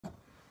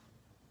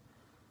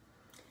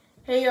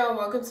Hey y'all,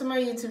 welcome to my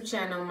YouTube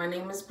channel. My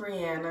name is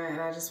Brianna and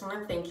I just want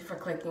to thank you for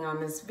clicking on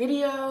this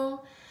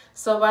video.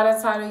 So by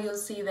the title you'll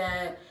see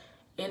that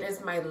it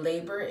is my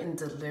labor and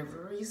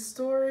delivery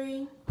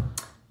story.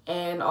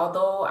 And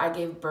although I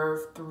gave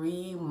birth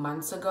 3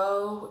 months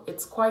ago,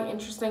 it's quite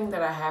interesting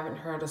that I haven't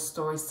heard a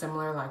story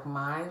similar like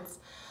mine's.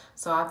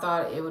 So I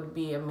thought it would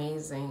be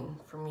amazing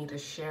for me to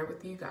share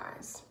with you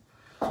guys.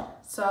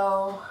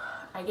 So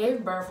I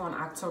gave birth on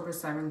October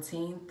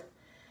 17th,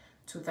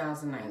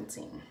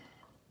 2019.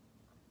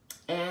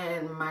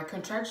 And my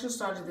contraction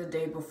started the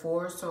day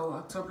before, so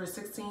October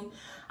 16th,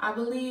 I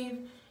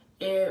believe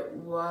it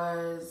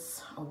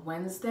was a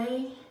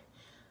Wednesday.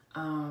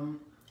 I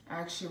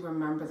actually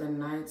remember the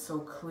night so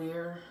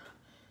clear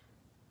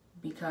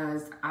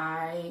because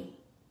I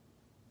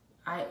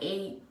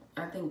ate,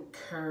 I think,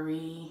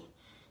 curry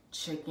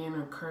chicken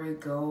or curry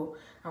goat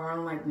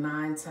around like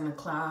 9-10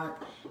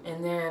 o'clock,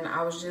 and then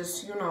I was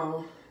just,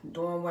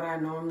 doing what I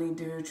normally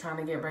do, trying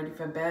to get ready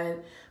for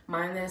bed.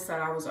 Minus that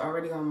I was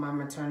already on my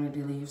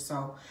maternity leave,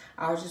 so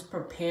I was just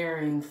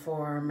preparing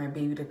for my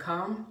baby to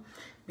come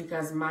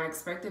because my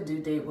expected due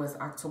date was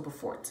October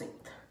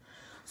 14th.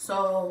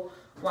 So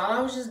while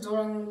I was just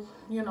doing,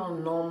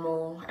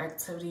 normal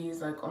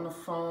activities like on the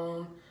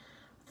phone,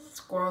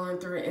 scrolling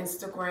through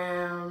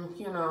Instagram,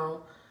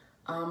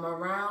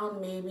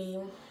 around maybe,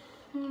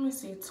 let me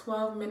see,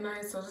 12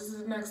 midnight. So this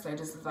is the next day.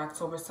 This is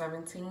October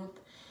 17th.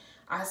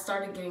 I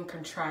started getting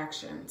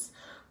contractions,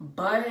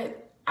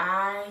 but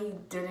I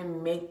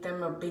didn't make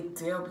them a big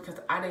deal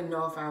because I didn't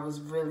know if I was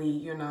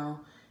really,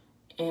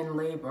 in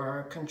labor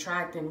or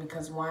contracting,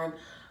 because when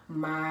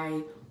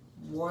my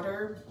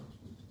water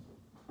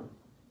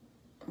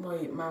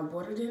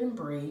didn't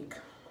break,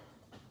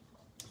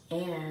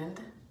 and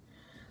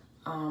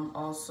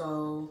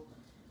also,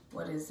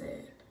 what is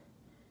it?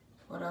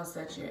 What else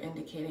that you're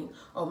indicating?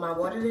 Oh, my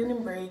water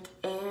didn't break,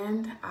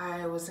 and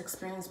I was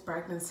experiencing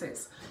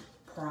pregnancies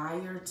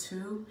prior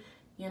to,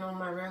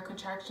 my real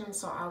contractions.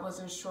 So I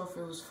wasn't sure if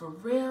it was for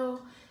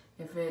real,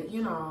 if it,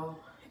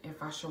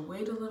 if I should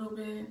wait a little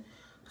bit.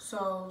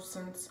 So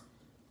since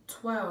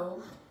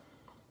 12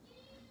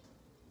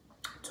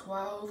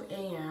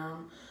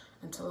 a.m.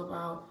 until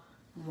about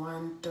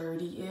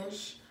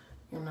 1:30-ish,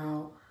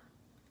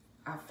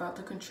 I felt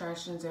the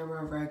contractions. They were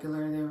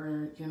irregular. They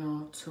were,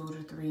 2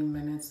 to 3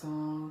 minutes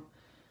long.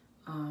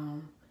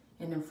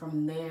 And then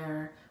from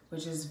there,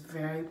 which is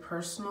very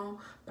personal,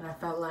 but I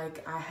felt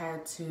like I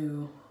had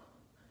to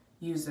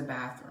use the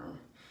bathroom.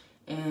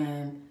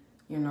 And,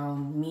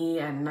 me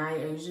at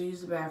night, I usually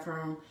use the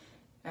bathroom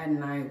at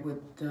night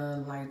with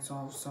the lights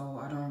off, so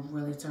I don't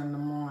really turn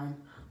them on.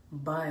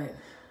 But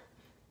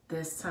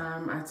this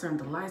time I turned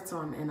the lights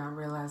on and I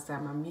realized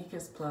that my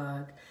mucus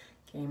plug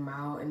came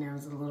out and there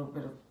was a little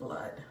bit of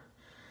blood.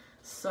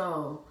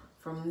 So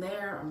from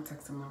there, I'm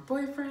texting my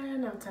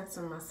boyfriend, I'm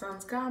texting my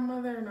son's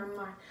godmother, and I'm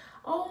like,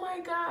 oh my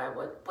God,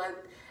 what,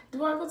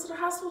 do I go to the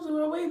hospital?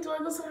 Do I wait? Do I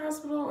go to the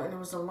hospital? And it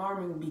was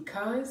alarming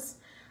because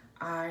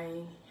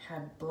I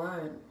had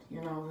blood, it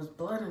was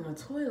blood in the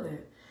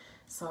toilet.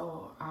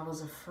 So I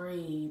was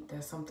afraid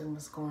that something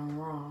was going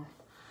wrong.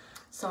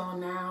 So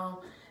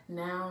now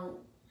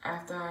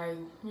after I,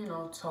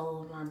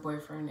 told my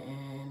boyfriend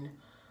and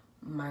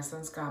my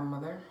son's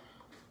godmother,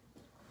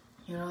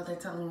 they're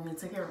telling me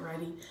to get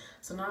ready.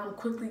 So now I'm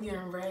quickly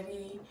getting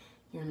ready,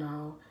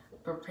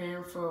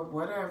 preparing for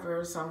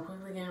whatever. So I'm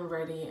quickly getting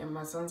ready, and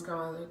my son's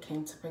godmother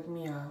came to pick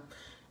me up.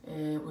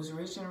 It was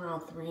reaching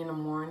around 3 in the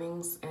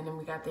mornings, and then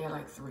we got there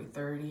like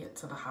 3:30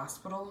 to the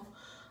hospital.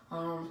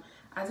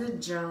 I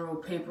did general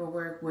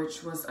paperwork,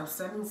 which was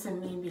upsetting to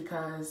me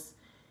because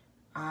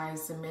I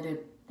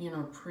submitted,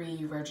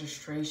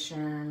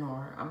 pre-registration,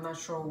 or I'm not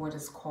sure what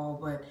it's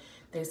called, but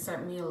they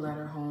sent me a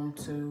letter home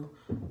to,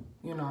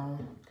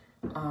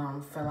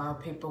 fill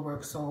out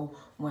paperwork. So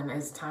when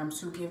it's time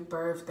to give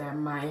birth, that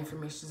my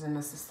information is in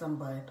the system,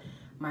 but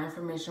my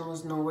information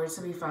was nowhere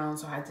to be found.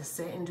 So I had to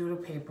sit and do the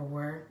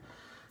paperwork.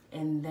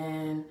 And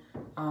then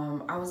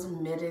I was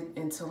admitted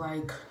into,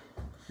 like,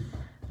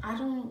 I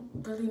don't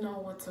really know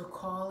what to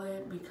call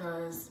it,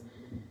 because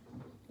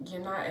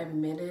you're not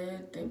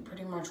admitted. They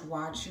pretty much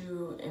watch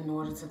you in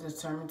order to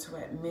determine to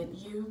admit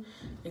you.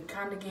 It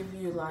kind of give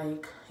you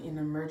like an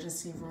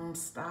emergency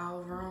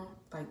style room,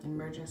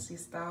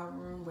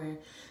 where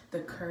the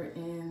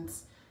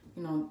curtains,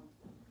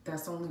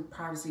 that's the only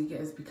privacy you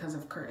get is because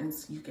of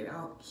curtains. You get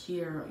out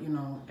here,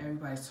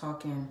 everybody's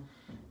talking,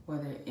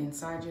 whether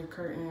inside your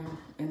curtain,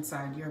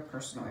 inside your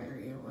personal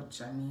area,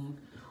 which I mean,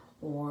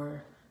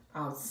 or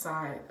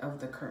outside of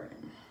the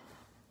curtain.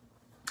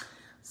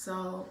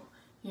 So,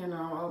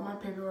 all my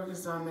paperwork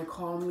is done. They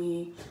call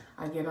me,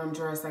 I get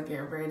undressed, I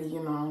get ready,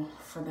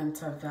 for them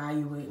to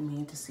evaluate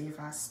me to see if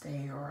I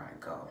stay or I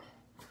go.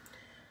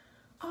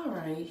 All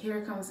right,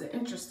 here comes the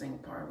interesting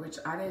part, which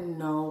I didn't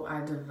know I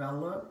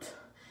developed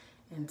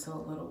until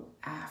a little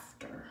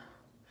after.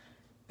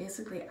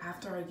 Basically,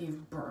 after I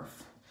gave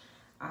birth,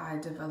 I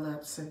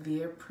developed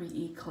severe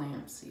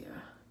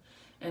preeclampsia.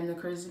 And the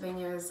crazy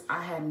thing is,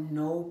 I had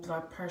no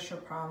blood pressure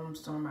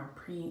problems during my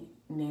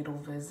prenatal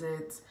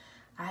visits.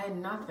 I had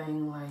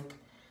nothing, like,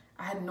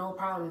 I had no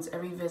problems.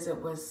 Every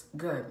visit was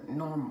good,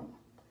 normal,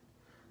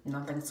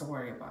 nothing to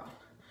worry about.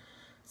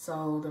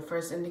 So the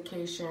first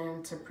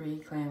indication to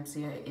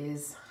preeclampsia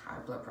is high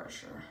blood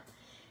pressure.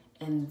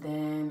 And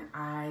then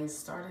I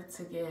started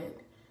to get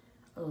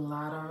a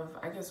lot of,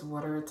 I guess,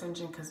 water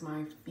retention because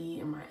my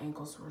feet and my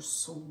ankles were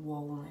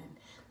swollen.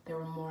 They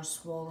were more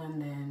swollen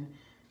than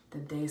the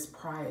days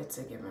prior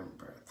to giving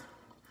birth.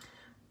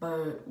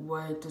 But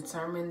what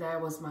determined that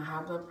was my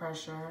high blood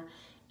pressure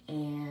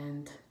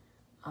and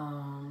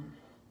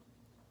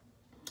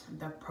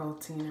the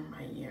protein in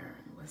my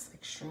urine was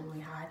extremely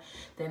high.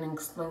 They didn't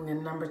explain the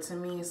number to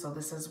me, so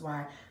this is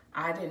why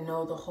I didn't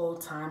know the whole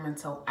time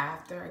until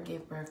after I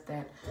gave birth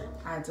that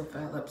I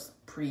developed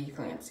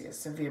preeclampsia,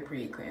 severe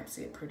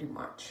preeclampsia pretty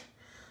much.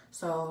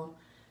 So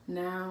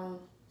now,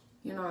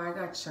 you know, I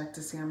got checked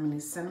to see how many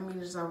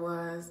centimeters I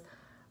was.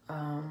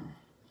 I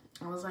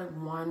was like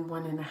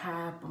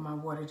 1.5, but my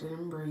water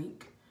didn't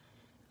break.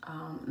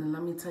 And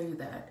let me tell you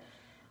that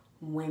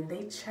when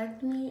they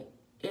checked me,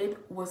 it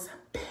was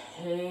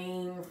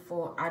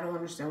painful. I don't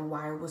understand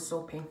why it was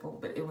so painful,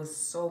 but it was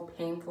so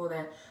painful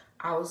that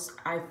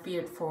I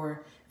feared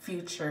for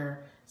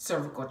future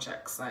cervical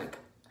checks. Like,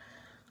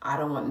 I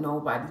don't want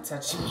nobody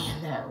touching me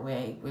in that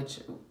way,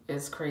 which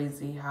is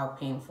crazy how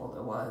painful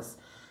it was.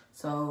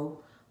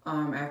 So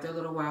after a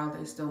little while,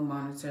 they still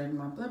monitored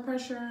my blood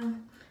pressure.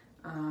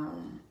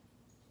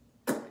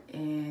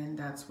 And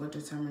that's what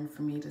determined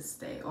for me to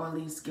stay, or at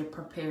least get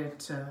prepared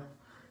to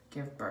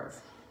give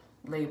birth,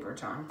 labor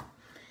time.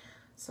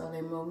 So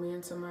they moved me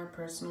into my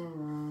personal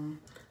room.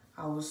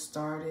 I was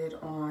started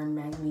on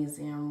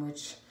magnesium,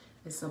 which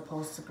is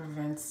supposed to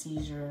prevent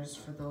seizures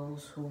for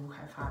those who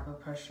have high blood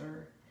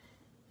pressure.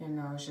 You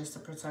know, it's just to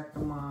protect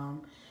the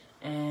mom.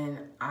 And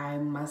I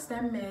must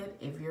admit,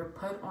 if you're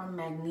put on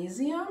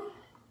magnesium,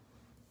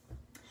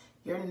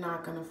 you're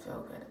not gonna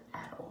feel good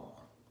at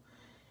all.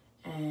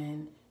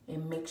 And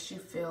it makes you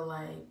feel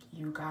like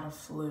you got a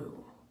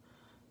flu,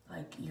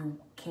 like you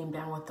came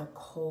down with a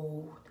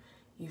cold.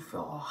 You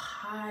feel all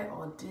high,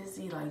 all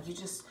dizzy, like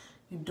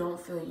you don't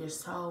feel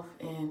yourself.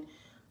 And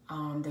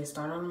they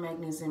started on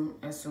magnesium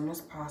as soon as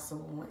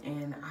possible,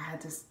 and I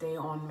had to stay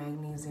on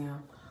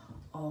magnesium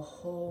a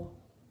whole,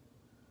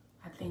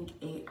 I think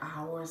 8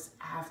 hours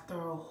after,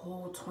 a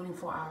whole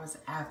 24 hours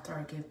after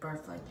I gave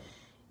birth. Like,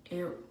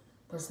 it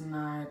was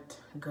not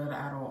good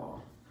at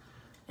all.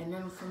 And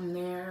then from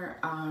there,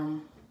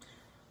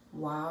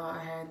 while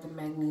I had the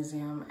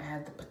magnesium, I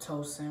had the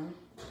Pitocin,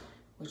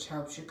 which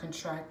helps you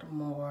contract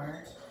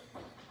more,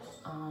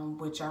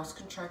 which I was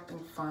contracting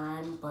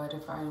fine, but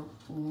if I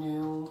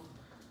knew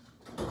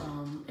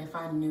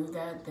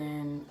that,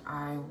 then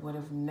I would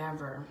have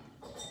never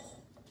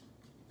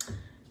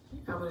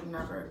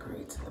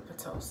agreed to the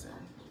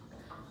Pitocin,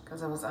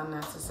 because it was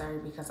unnecessary,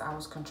 because I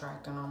was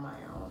contracting on my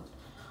own.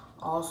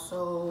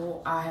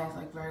 Also, I had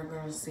like very,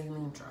 very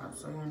saline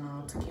drops, so you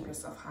know, to keep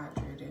yourself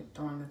hydrated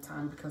during the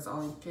time, because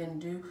all you can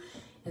do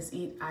is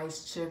eat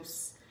ice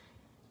chips.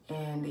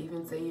 And they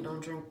even say you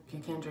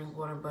can't drink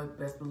water, but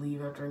best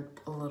believe I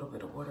drank a little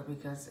bit of water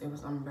because it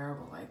was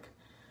unbearable. Like,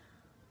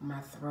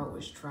 my throat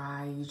was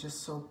dry, you're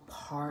just so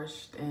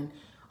parched, and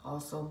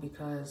also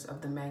because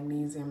of the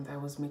magnesium that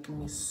was making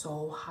me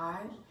so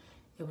high,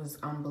 it was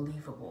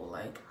unbelievable.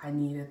 Like, I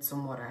needed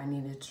some water, I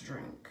needed to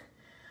drink.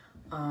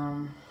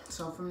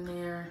 So from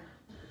there,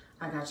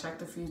 I got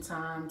checked a few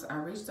times. I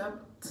reached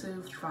up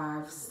to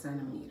 5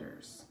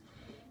 centimeters.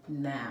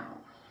 Now,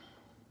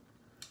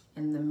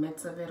 in the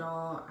midst of it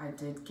all, I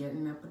did get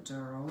an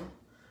epidural.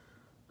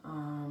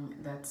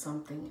 That's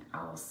something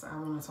else I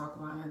want to talk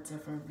about in a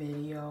different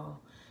video.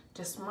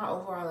 Just my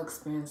overall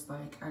experience.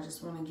 Like, I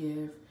just want to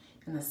give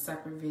in a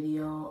separate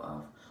video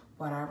of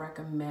what I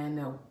recommend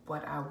and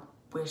what I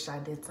wish I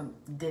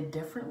did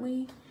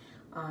differently.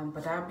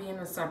 But that'll be in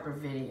a separate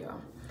video.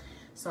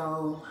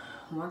 So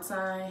once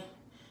I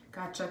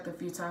got checked a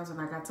few times and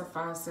I got to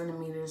 5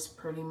 centimeters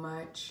pretty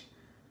much,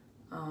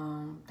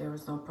 there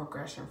was no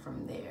progression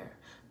from there.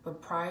 But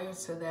prior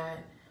to that,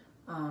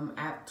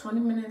 at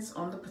 20 minutes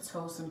on the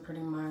Pitocin,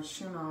 pretty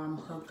much, you know, I'm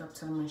hooked up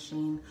to the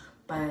machine,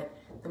 but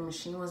the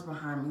machine was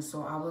behind me,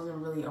 so I wasn't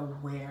really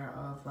aware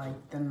of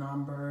like the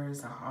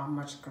numbers or how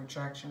much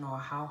contraction or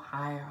how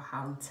high or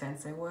how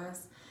intense it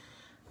was.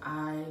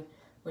 I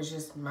was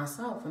just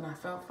myself and I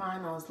felt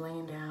fine. I was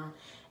laying down,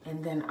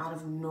 and then out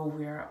of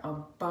nowhere, a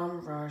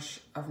bum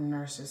rush of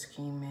nurses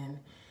came in,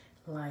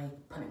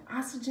 like putting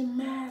oxygen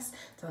masks,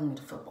 telling me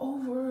to flip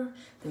over.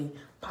 They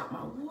popped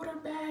my water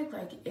bag.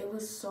 Like, it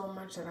was so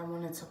much that I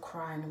wanted to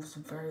cry, and it was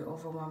very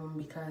overwhelming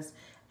because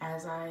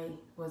as I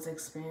was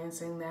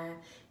experiencing that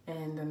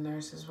and the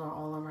nurses were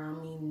all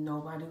around me,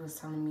 nobody was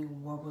telling me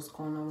what was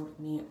going on with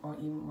me or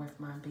even with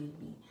my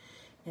baby.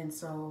 And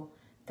so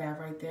that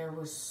right there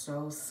was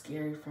so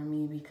scary for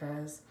me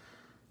because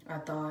I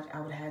thought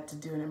I would have to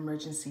do an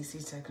emergency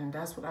C-section.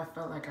 That's what I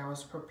felt like I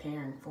was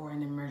preparing for,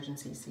 an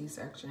emergency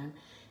C-section.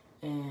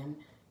 And,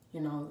 you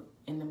know,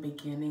 in the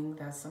beginning,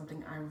 that's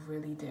something I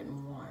really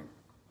didn't want.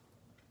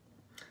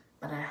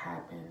 But I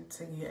happened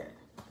to get.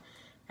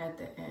 at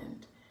the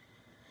end.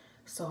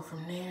 So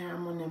from there,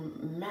 I'm on the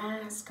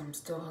mask. I'm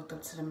still hooked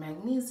up to the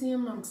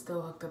magnesium. I'm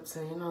still hooked up to,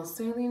 you know,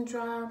 saline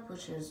drop,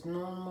 which is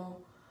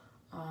normal.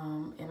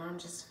 And I'm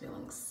just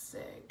feeling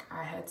sick.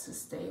 I had to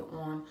stay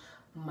on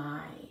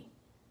my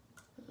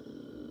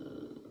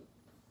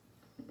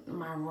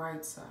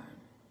right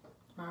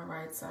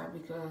side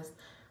because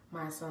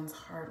my son's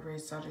heart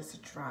rate started to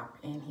drop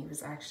and he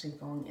was actually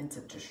going into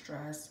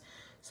distress.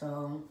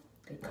 So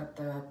they cut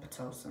the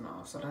Pitocin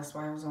off. So that's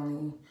why I was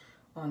only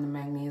on the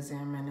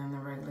magnesium and then the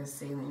regular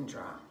saline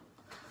drop.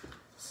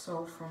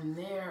 So from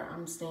there,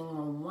 I'm staying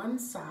on one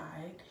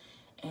side,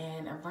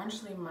 and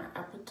eventually my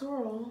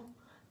epidural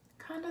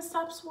kind of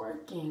stops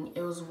working.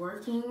 It was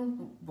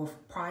working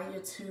prior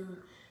to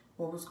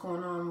what was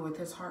going on with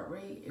his heart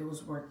rate. It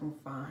was working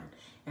fine,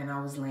 and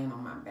I was laying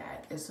on my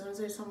back. As soon as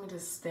they told me to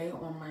stay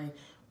on my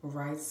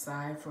right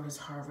side for his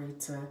heart rate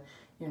to,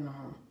 you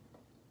know,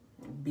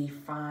 be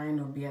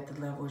fine or be at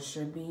the level it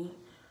should be,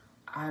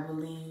 I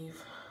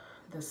believe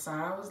the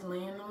side I was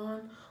laying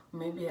on,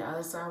 maybe the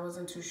other side, I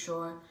wasn't too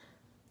sure,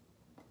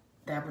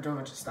 the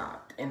epidural just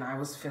stopped and I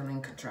was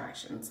feeling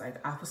contractions.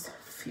 Like, I was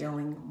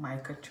feeling my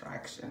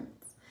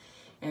contractions.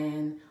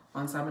 And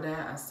on top of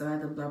that, I still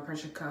had the blood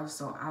pressure cuff,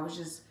 so I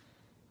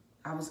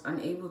was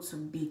unable to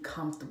be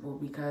comfortable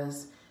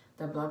because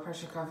the blood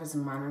pressure cuff is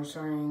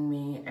monitoring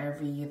me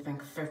every, I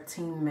think,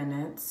 15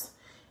 minutes.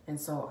 And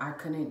so I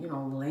couldn't, you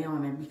know, lay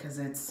on it because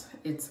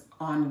it's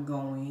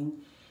ongoing.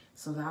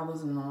 So that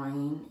was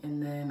annoying.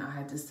 And then I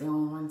had to stay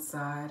on one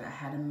side. I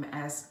had a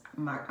mask,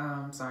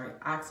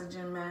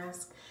 oxygen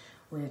mask,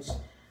 which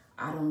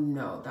I don't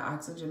know. The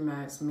oxygen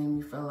mask made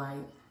me feel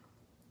like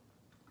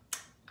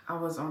I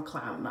was on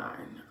cloud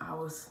nine. I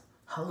was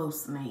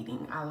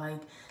hallucinating. I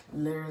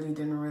literally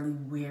didn't really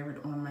wear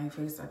it on my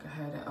face. Like, I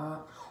had it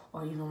up,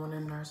 or even when a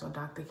nurse or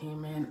doctor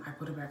came in, I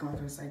put it back on my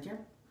face like,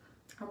 yep,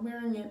 I'm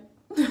wearing it.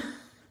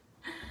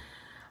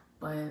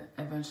 But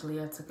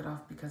eventually I took it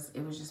off because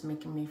it was just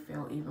making me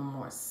feel even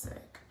more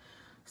sick.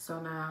 So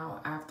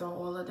now, after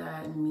all of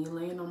that, and me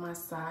laying on my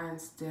side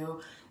and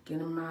still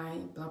getting my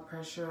blood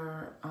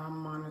pressure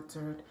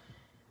monitored,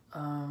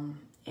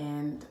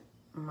 and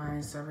my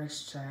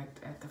cervix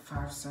checked at the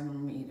 5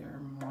 centimeter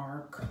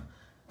mark,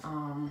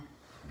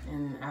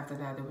 and after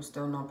that there was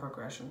still no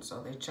progression.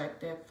 So they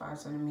checked at 5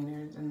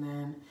 centimeters, and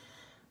then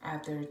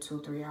after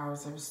 2-3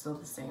 hours it was still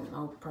the same,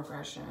 no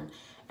progression.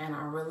 And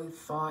I really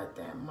thought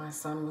that my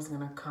son was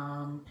gonna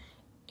come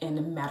in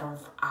a matter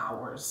of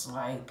hours.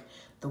 Like,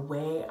 the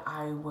way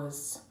I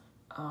was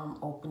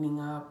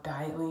opening up,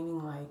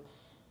 dilating, like,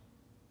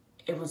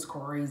 it was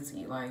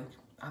crazy. Like,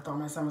 I thought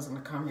my son was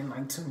gonna come in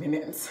like 2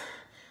 minutes.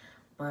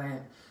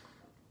 But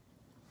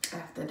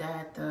after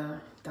that,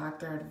 the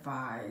doctor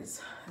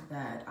advised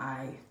that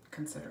I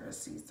consider a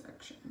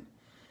C-section,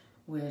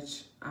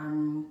 which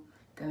I'm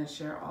gonna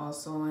share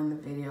also in the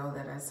video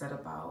that I said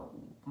about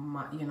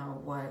my, you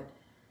know, what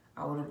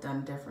I would have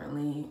done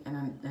differently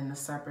in a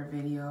separate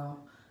video,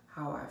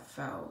 how I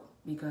felt,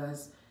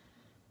 because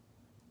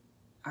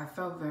I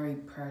felt very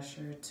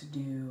pressured to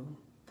do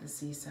the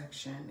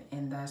C-section,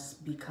 and that's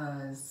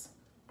because,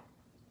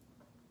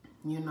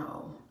 you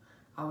know,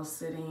 I was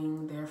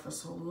sitting there for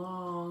so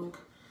long,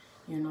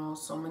 you know,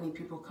 so many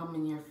people come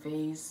in your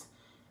face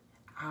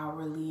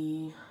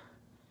hourly,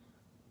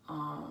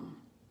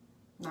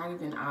 not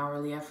even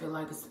hourly. I feel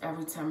like it's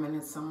every 10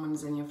 minutes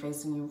someone's in your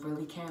face, and you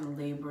really can't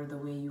labor the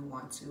way you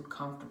want to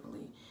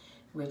comfortably,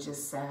 which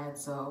is sad.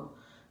 So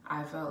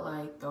I felt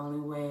like the only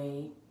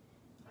way,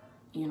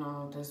 you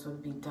know, this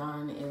would be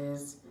done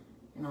is,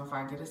 you know, if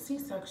I get a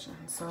C-section.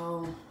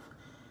 So,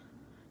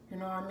 you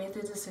know, I made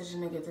the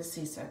decision to get the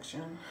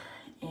C-section,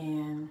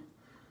 and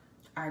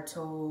I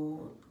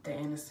told the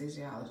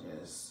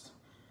anesthesiologist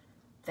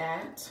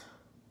that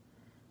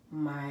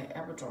my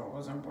epidural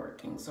wasn't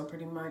working. So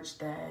pretty much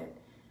that,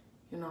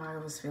 you know, I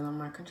was feeling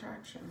my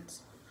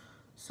contractions.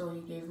 So he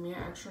gave me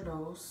an extra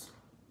dose.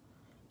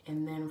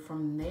 And then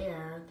from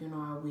there, you know,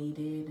 I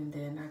waited, and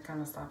then I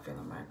kind of stopped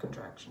feeling my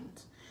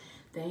contractions.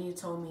 Then he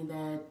told me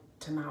that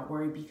to not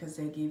worry because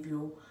they give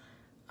you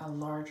a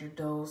larger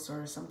dose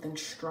or something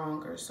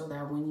stronger, so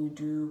that when you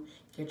do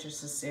get your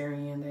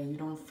cesarean, that you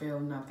don't feel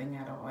nothing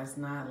at all. It's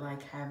not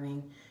like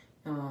having,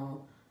 you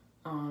know,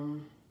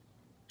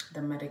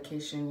 the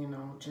medication, you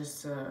know,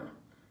 just to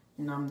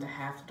numb the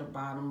half of the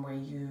bottom where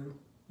you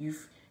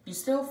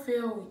still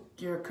feel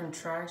your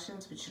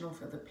contractions, but you don't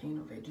feel the pain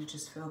of it. You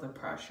just feel the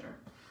pressure.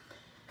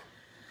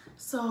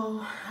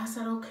 So I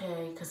said,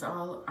 okay, because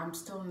I'm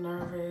still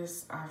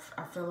nervous. I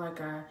feel like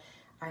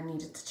I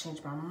needed to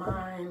change my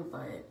mind,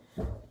 but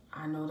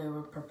I know they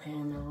were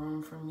preparing the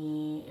room for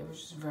me. It was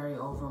just very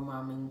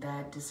overwhelming.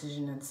 That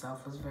decision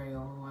itself was very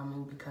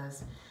overwhelming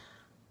because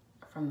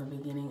from the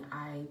beginning,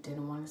 I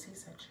didn't want a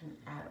C-section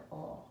at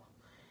all.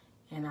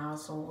 And I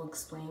also will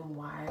explain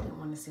why I didn't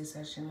want a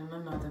C-section in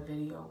another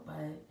video,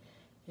 but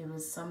it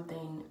was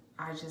something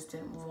I just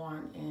didn't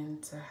want,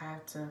 and to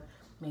have to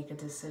make a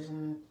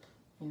decision,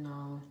 you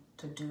know,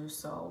 to do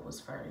so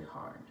was very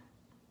hard.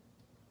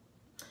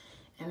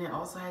 And it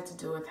also had to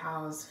do with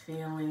how I was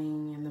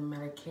feeling and the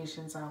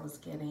medications I was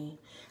getting.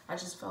 I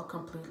just felt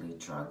completely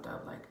drugged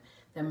up. Like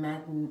the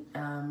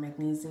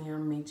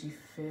magnesium made you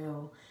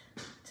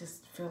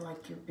just feel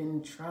like you've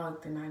been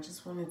drugged. And I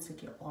just wanted to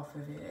get off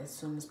of it as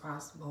soon as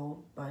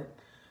possible. But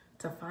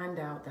to find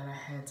out that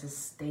I had to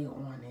stay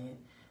on it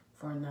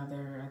for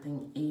another, I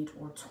think 8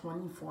 or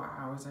 24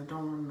 hours, I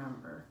don't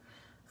remember,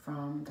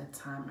 from the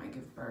time I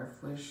give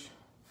birth, which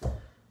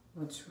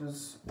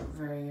was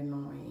very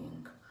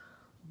annoying.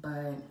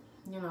 But,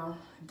 you know,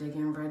 they're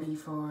getting ready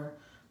for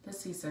the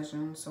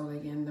C-section, so they're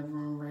getting the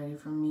room ready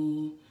for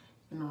me.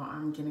 You know,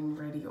 I'm getting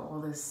ready, all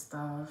this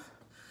stuff.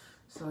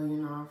 So, you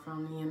know, I'm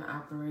finally in the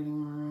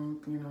operating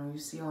room. You know, you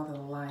see all the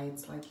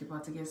lights, like you're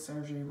about to get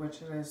surgery,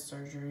 which it is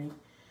surgery.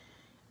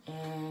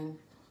 And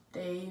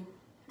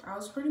I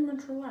was pretty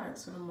much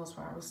relaxed for the most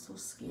part. I was still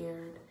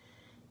scared.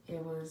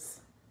 It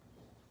was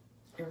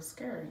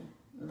scary.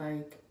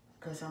 Like,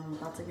 because I'm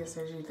about to get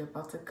surgery, they're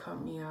about to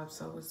cut me up,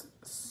 so it was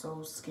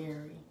so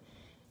scary.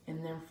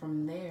 And then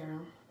from there,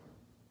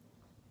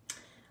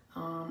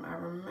 I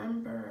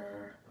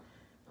remember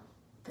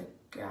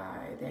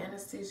the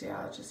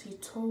anesthesiologist, he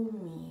told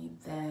me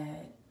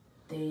that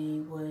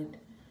they would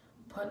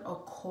put a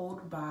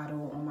cold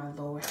bottle on my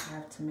lower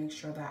half to make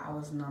sure that I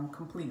was numb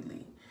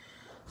completely.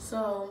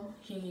 So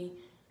he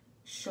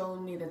showed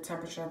me the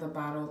temperature of the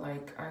bottle,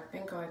 like I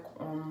think like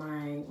on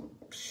my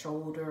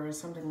shoulder or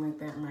something like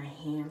that, my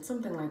hand,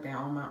 something like that,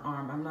 on my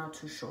arm, I'm not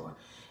too sure.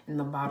 And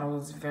the bottle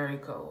was very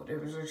cold.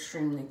 It was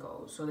extremely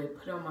cold. So they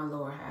put it on my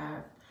lower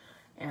half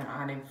and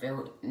I didn't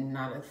feel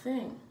not a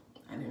thing.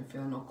 I didn't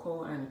feel no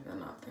cold, I didn't feel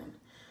nothing.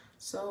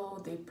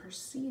 So they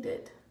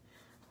proceeded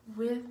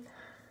with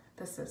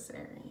the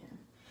cesarean.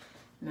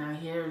 Now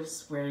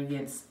here's where it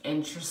gets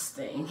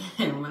interesting.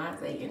 And when I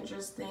say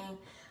interesting,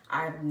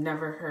 I've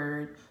never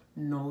heard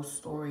no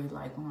story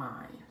like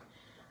mine.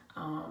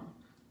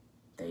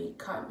 They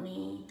cut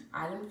me.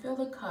 I didn't feel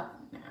the cut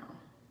now,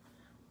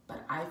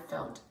 but I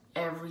felt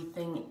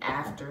everything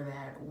after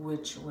that,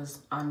 which was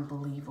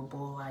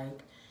unbelievable.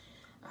 Like,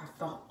 I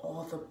felt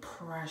all the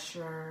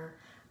pressure.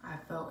 I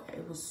felt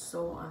it was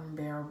so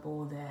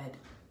unbearable that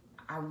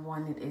I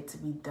wanted it to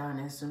be done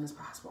as soon as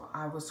possible.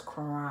 I was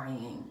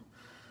crying.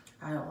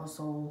 I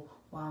also,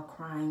 while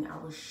crying, I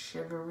was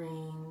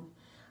shivering.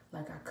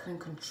 Like, I couldn't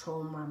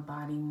control my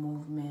body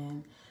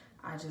movement.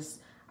 I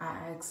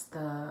asked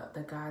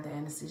the guy, the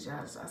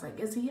anesthesiologist, I was like,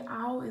 is he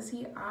out? Is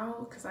he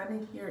out? Because I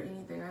didn't hear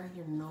anything. I didn't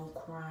hear no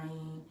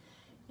crying.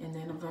 And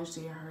then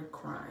eventually I heard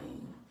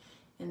crying.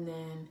 And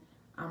then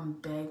I'm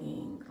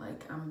begging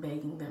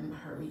them to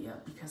hurry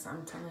up, because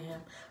I'm telling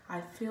him,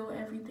 I feel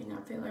everything.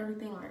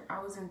 Like,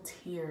 I was in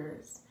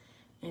tears.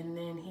 And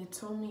then he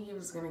told me he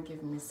was going to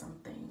give me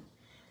something.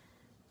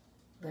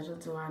 Little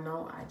do I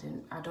know,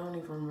 I don't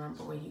even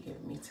remember what he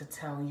gave me to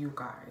tell you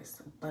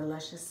guys. But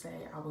let's just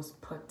say I was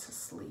put to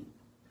sleep.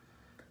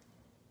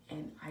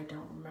 And I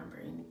don't remember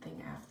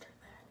anything after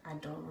that. I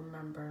don't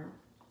remember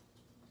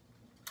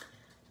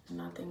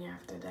nothing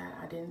after that.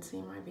 I didn't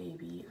see my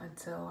baby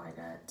until I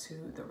got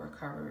to the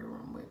recovery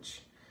room,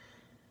 which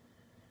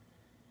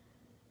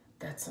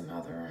that's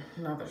another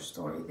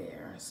story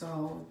there.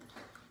 So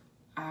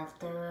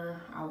after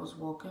I was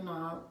woken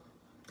up,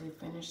 they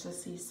finished the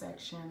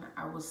C-section,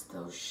 I was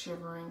still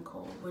shivering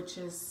cold, which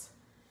is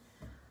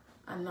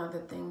another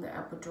thing the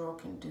epidural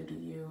can do to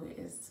you,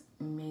 is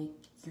make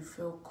you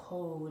feel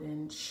cold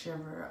and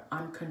shiver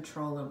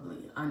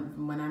uncontrollably.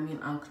 When I mean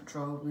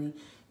uncontrollably,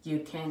 you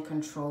can't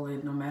control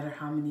it no matter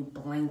how many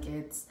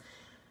blankets,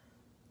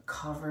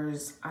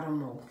 covers, I don't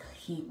know,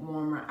 heat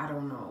warmer, I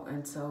don't know,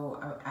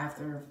 until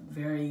after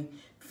very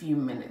few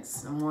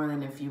minutes, more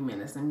than a few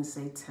minutes, let me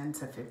say 10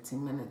 to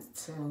 15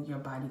 minutes till your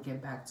body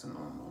get back to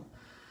normal.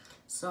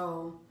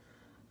 So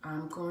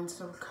I'm going to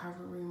the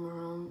recovery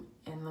room,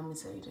 and let me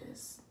tell you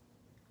this,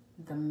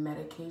 the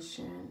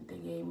medication they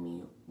gave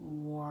me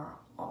wore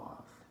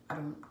off. I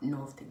don't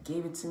know if they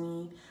gave it to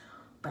me,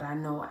 but I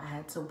know I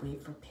had to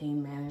wait for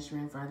pain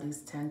management for at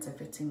least 10 to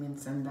 15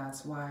 minutes, and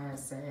that's why I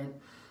said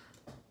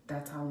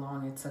that's how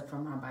long it took for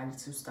my body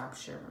to stop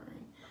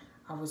shivering.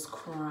 I was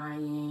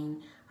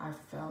crying, I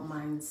felt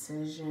my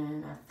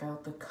incision, I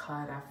felt the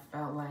cut, I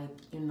felt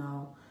like, you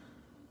know,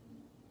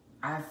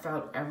 I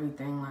felt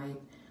everything. Like,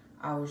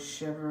 I was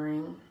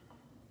shivering,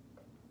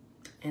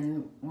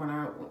 and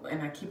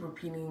I keep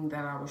repeating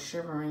that I was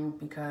shivering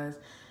because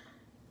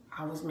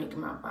I was making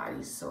my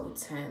body so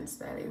tense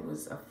that it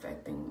was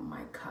affecting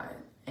my cut.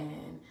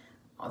 And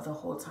the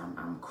whole time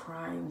I'm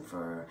crying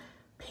for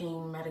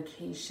pain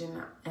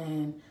medication,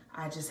 and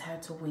I just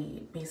had to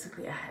wait.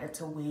 Basically, I had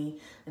to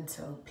wait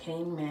until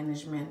pain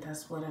management,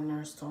 that's what a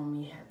nurse told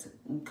me, had to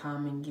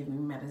come and give me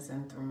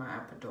medicine through my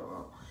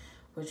epidural,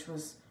 which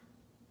was,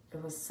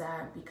 it was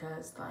sad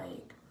because,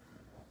 like,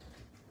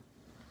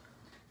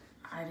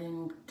 I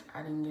didn't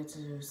get to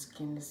do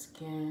skin to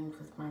skin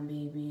with my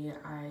baby.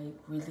 I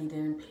really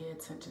didn't pay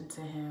attention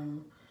to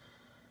him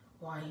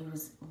while he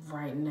was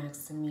right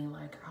next to me.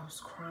 Like, I was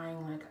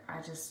crying, like,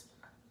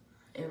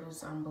 it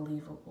was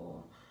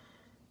unbelievable.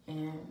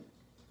 And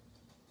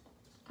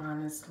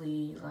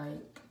honestly,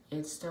 like,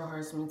 it still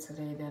hurts me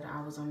today that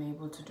I was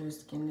unable to do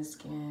skin to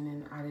skin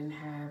and I didn't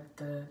have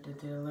the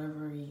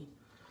delivery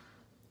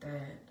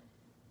that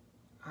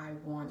I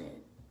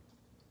wanted.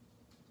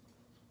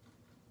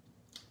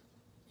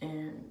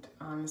 And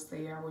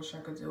honestly, I wish I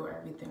could do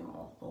everything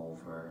all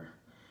over.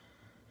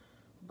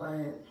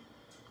 But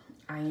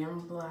I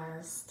am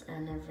blessed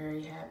and I'm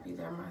very happy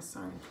that my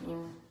son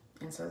came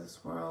into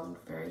this world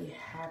very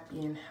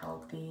happy and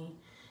healthy.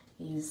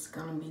 He's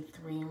gonna be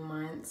 3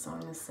 months on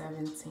the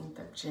 17th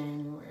of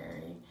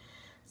January.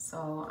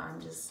 So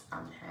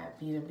I'm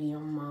happy to be a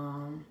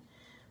mom.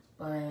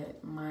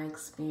 But my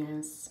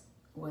experience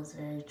was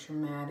very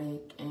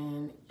traumatic,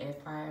 and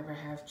if I ever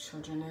have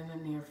children in the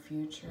near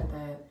future,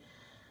 that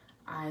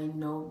I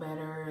know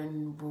better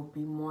and will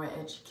be more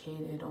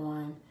educated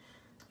on,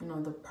 you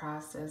know, the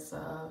process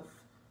of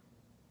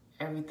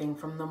everything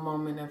from the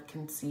moment of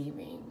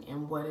conceiving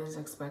and what is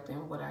expected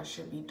and what I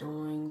should be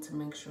doing to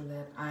make sure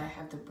that I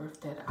have the birth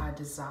that I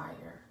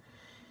desire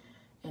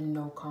and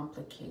no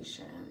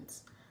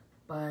complications.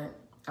 But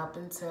up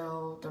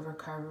until the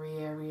recovery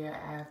area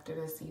after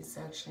the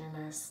C-section,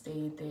 I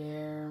stayed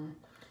there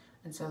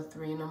until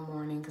 3 in the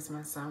morning because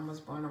my son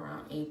was born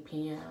around 8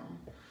 p.m.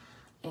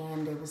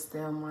 And they were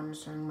still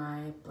monitoring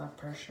my blood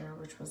pressure,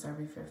 which was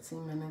every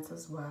 15 minutes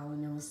as well,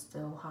 and it was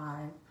still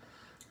high.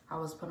 I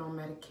was put on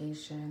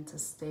medication to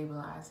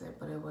stabilize it,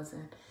 but it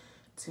wasn't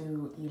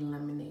to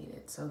eliminate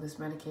it. So this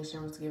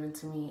medication was given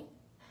to me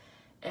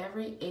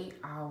every 8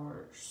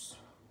 hours.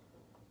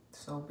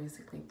 So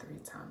basically 3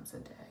 times a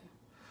day.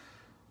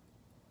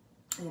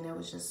 And it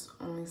was just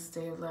only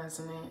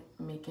stabilizing it,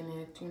 making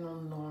it, you know,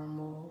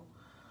 normal.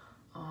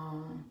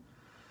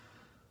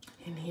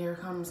 And here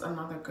comes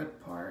another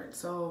good part.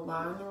 So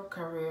while in the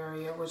recovery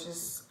area, which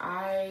is,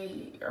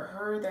 I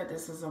heard that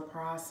this is a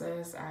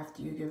process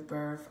after you give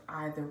birth,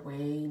 either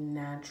way,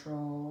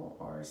 natural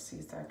or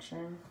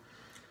C-section.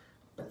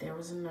 But there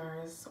was a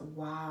nurse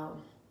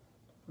while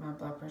my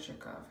blood pressure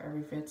cuff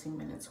every 15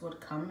 minutes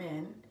would come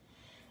in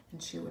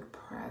and she would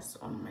press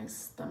on my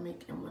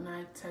stomach. And when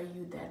I tell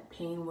you that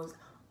pain was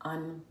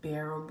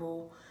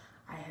unbearable,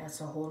 I had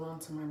to hold on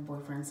to my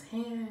boyfriend's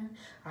hand.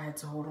 I had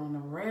to hold on the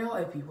rail.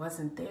 If he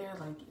wasn't there,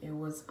 like, it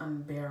was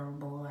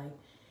unbearable. Like,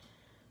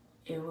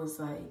 it was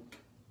like,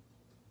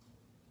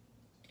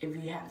 if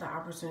you had the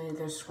opportunity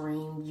to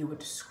scream, you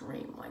would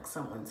scream like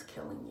someone's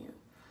killing you.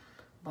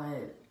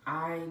 But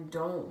I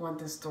don't want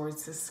this story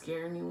to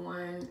scare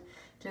anyone,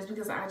 just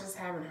because I just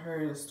haven't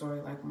heard a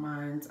story like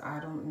mine. I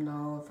don't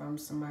know if I'm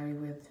somebody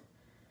with,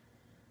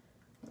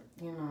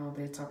 you know,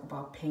 they talk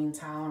about pain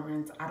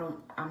tolerance.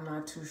 I'm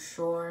not too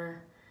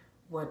sure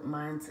what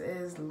mine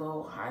is,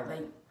 low, high.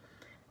 Like,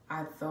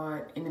 I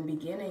thought in the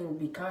beginning,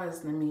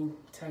 because let me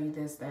tell you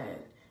this,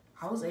 that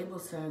I was able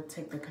to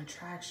take the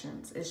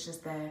contractions. It's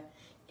just that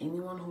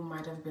anyone who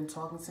might have been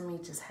talking to me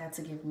just had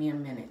to give me a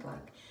minute,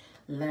 like,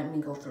 let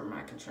me go through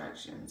my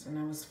contractions, and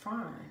I was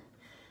fine.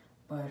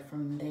 But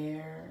from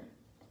there,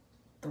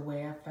 the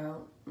way I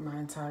felt my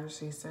entire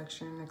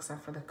C-section,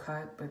 except for the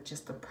cut, but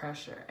just the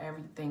pressure,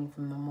 everything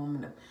from the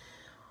moment of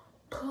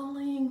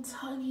pulling,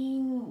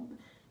 tugging,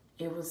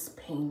 it was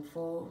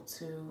painful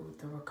to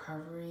the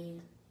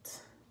recovery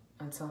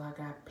until I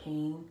got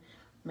pain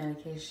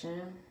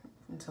medication,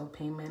 until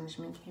pain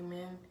management came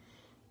in.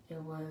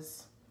 It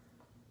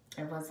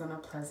wasn't a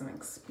pleasant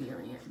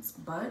experience,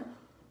 but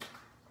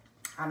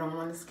I don't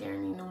want to scare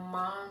any new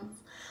moms.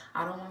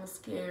 I don't want to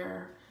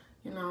scare,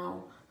 you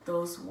know,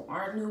 those who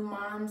are new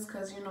moms,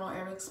 because, you know,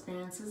 every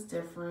experience is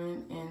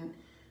different, and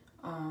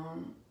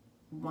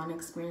one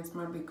experience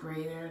might be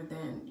greater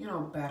than, you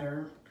know,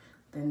 better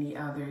than the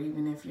other.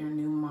 Even if you're a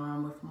new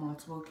mom with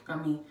multiple, I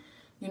mean,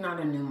 you're not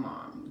a new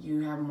mom,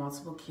 you have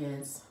multiple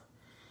kids.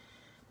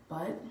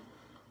 But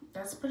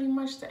that's pretty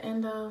much the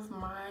end of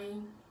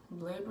my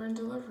labor and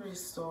delivery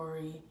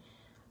story.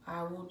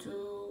 I will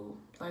do,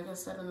 like I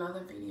said,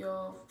 another video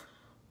of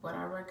what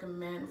I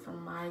recommend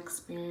from my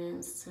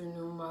experience to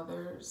new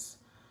mothers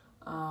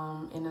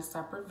in a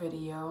separate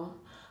video.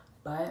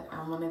 But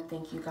I want to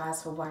thank you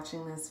guys for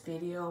watching this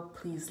video.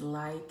 Please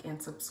like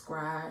and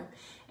subscribe,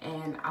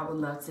 and I would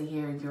love to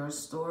hear your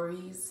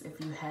stories.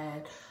 If you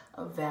had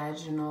a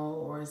vaginal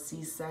or a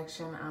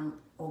C-section, I'm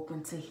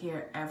open to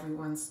hear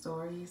everyone's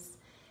stories,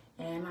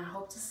 and I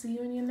hope to see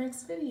you in your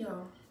next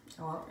video.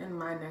 Well, in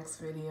my next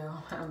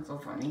video. I'm so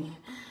funny.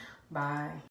 Bye.